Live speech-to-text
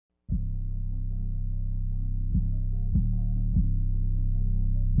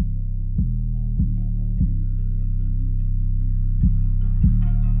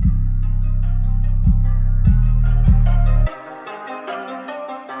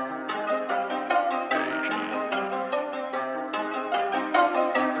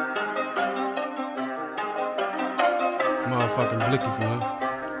motherfucking Blickies,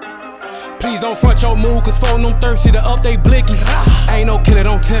 man. Please don't front your mood, cause phone them thirsty to up they Blickies. Ain't no killer,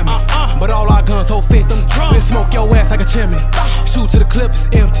 don't tempt me. But all our guns so fit them drums. We'll smoke your ass like a chimney. Shoot till the clip is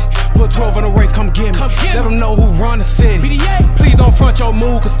empty. Put 12 in the race, come get me. Let them know who run the city. Please don't front your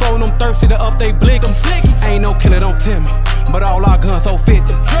mood, cause phone them thirsty to up they Blickies. Ain't no killer, don't tempt me. But all our guns so fit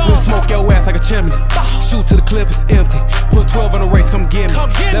them drums. We'll smoke your ass like a chimney. Shoot till the clip is empty. Put 12 in the race, come get me.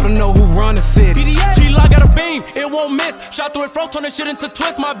 Let them know who run the city. G-Lock got a beam, it won't miss. Shot through it front, turn that shit into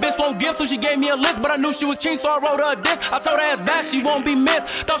twist. My bitch won't give, so she gave me a list. But I knew she was cheap, so I wrote her a diss. I told her ass back, she won't be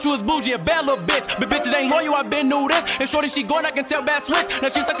missed. Thought she was bougie, a bad little bitch. But bitches ain't loyal, I been knew this. And shorty, she going, I can tell bad switch. Now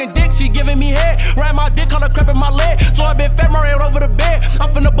she sucking dick, she giving me head. Ride my dick, call her cramping my leg. So I been fat, my right over the bed. I'm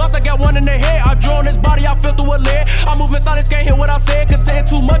finna bust, I got one in the head. I draw on his body, I feel through a lead. I move inside, this can't hear what I said. Cause saying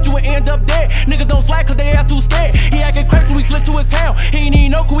too much, you would end up dead. Niggas don't slack, cause they ass too scared. He acting crazy, so we slid to his town. He ain't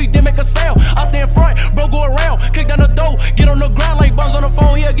even know, cause we didn't make a sound. I stand front, bro, go around. Kick down the door, get on the ground like bums on the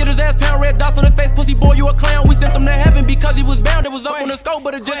phone. He'll get his ass pound, red dots on the face. Pussy boy, you a clown. We sent him to heaven because he was bound. It was up on the scope,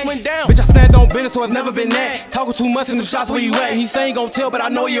 but it just went down. Bitch, I stand on business, so it's never been that. Talking too much in the shots, where you at? He say ain't gon' tell, but I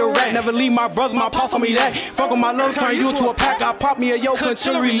know you're a rat. Never leave my brother, my pops on me that. Fuck on my love, turn you to a pack. I pop me a yo,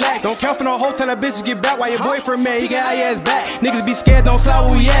 chill and relax. Don't count for no hotel, that bitches get back. While your boyfriend man, he got high ass back. Niggas be scared, don't slide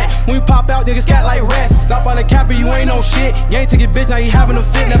where we at. When we pop out, niggas scat like rats. Stop on the capper, you ain't no shit. You ain't take it, bitch, now you having a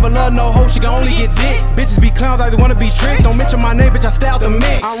fit. Never love no hoe, she can only get dick. Bitches be clowns, like they wanna be tricked. Don't mention my name, bitch, I stay out the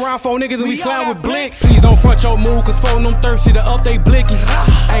mix. I rhyme for niggas and we slam with blicks. Please don't front your mood, cause phone them thirsty to up they Blickies.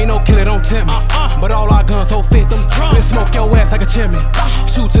 Ain't no killer, don't tempt me. But all our guns so fit them drums. We'll smoke your ass like a chimney.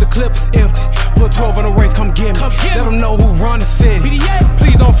 Shoot till the clip is empty. Put 12 in the race, come get me. Let them know who run the city.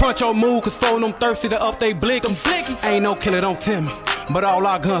 Please don't front your mood, cause phone them thirsty to up they Blickies. Ain't no killer, don't tempt me. But all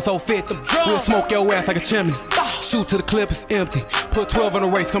our guns so fit them drums. We'll smoke your ass like a chimney. Shoot till the clip is empty. Put 12 in the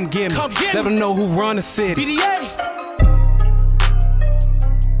race, come get me. Let them know who run the city.